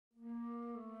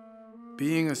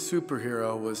Being a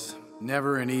superhero was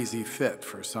never an easy fit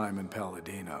for Simon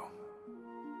Palladino.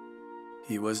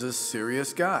 He was a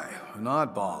serious guy, an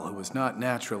oddball who was not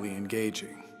naturally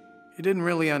engaging. He didn't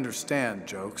really understand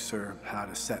jokes or how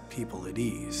to set people at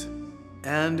ease.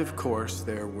 And of course,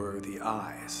 there were the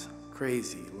eyes.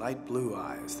 Crazy, light blue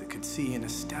eyes that could see in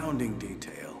astounding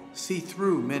detail, see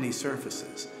through many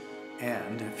surfaces,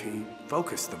 and if he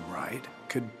focused them right,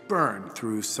 could burn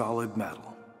through solid metal.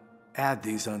 Add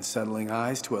these unsettling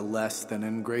eyes to a less than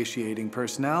ingratiating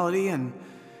personality, and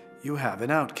you have an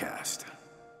outcast.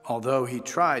 Although he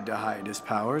tried to hide his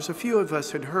powers, a few of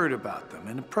us had heard about them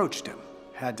and approached him,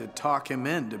 had to talk him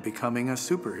into becoming a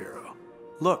superhero.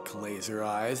 Look, Laser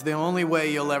Eyes, the only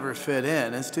way you'll ever fit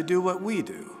in is to do what we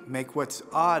do. Make what's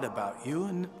odd about you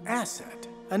an asset.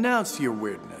 Announce your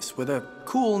weirdness with a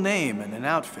cool name and an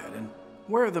outfit, and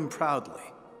wear them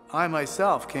proudly. I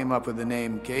myself came up with the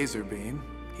name Gazerbeam.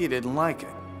 He didn't like it.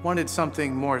 Wanted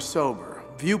something more sober.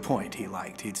 Viewpoint he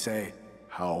liked. He'd say,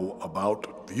 "How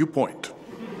about Viewpoint?"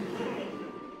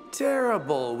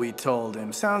 "Terrible," we told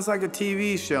him. "Sounds like a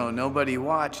TV show nobody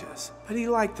watches." But he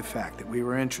liked the fact that we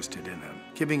were interested in him,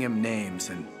 giving him names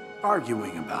and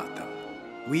arguing about them.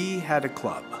 We had a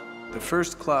club, the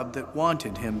first club that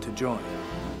wanted him to join,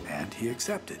 and he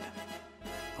accepted.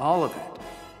 All of it.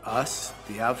 Us,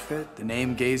 the outfit, the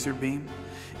name Gazerbeam,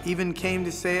 even came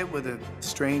to say it with a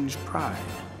strange pride.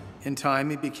 In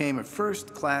time, he became a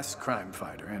first-class crime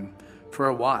fighter, and for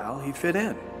a while, he fit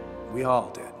in. We all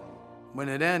did. When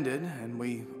it ended, and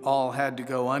we all had to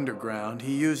go underground,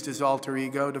 he used his alter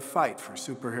ego to fight for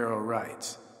superhero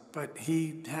rights. But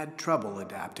he had trouble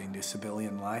adapting to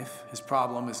civilian life. His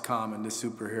problem is common to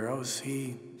superheroes.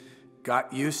 He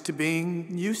got used to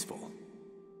being useful.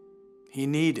 He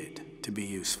needed to be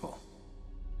useful.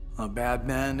 A bad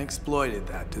man exploited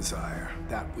that desire,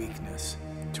 that weakness,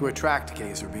 to attract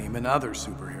Gazerbeam and other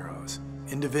superheroes,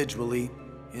 individually,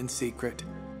 in secret,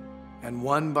 and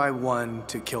one by one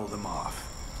to kill them off.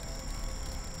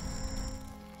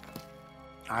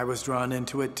 I was drawn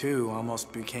into it too,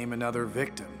 almost became another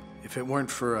victim, if it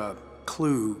weren't for a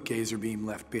clue Gazerbeam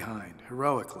left behind,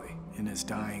 heroically, in his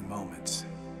dying moments.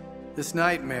 This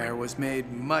nightmare was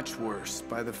made much worse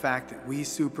by the fact that we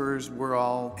supers were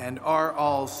all, and are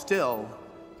all still,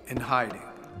 in hiding.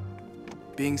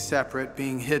 Being separate,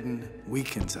 being hidden,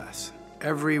 weakens us.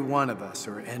 Every one of us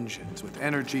are engines with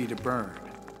energy to burn.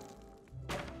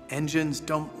 Engines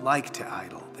don't like to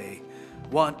idle. They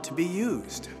want to be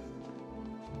used.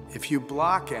 If you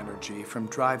block energy from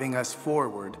driving us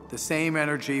forward, the same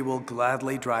energy will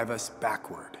gladly drive us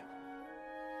backward.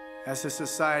 As a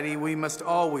society, we must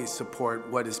always support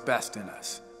what is best in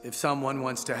us. If someone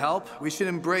wants to help, we should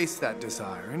embrace that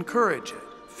desire, encourage it,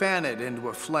 fan it into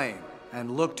a flame,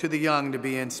 and look to the young to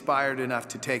be inspired enough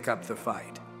to take up the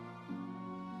fight.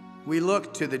 We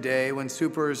look to the day when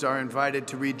supers are invited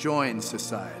to rejoin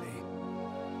society.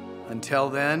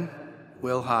 Until then,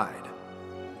 we'll hide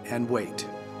and wait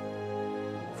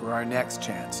for our next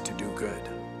chance to do good.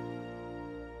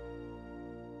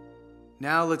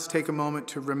 Now let's take a moment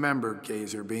to remember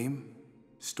Gazerbeam,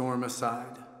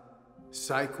 Stormicide,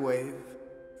 Psychwave,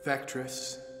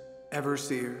 Vectress,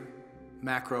 Everseer,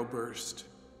 Macroburst,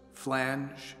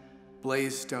 Flange,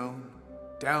 Blazestone,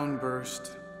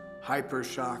 Downburst,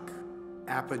 Hypershock,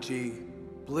 Apogee,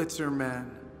 Blitzerman,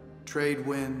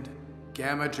 Tradewind,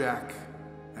 Gamma Jack,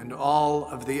 and all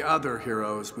of the other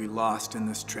heroes we lost in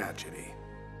this tragedy.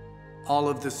 All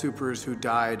of the supers who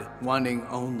died wanting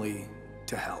only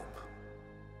to help.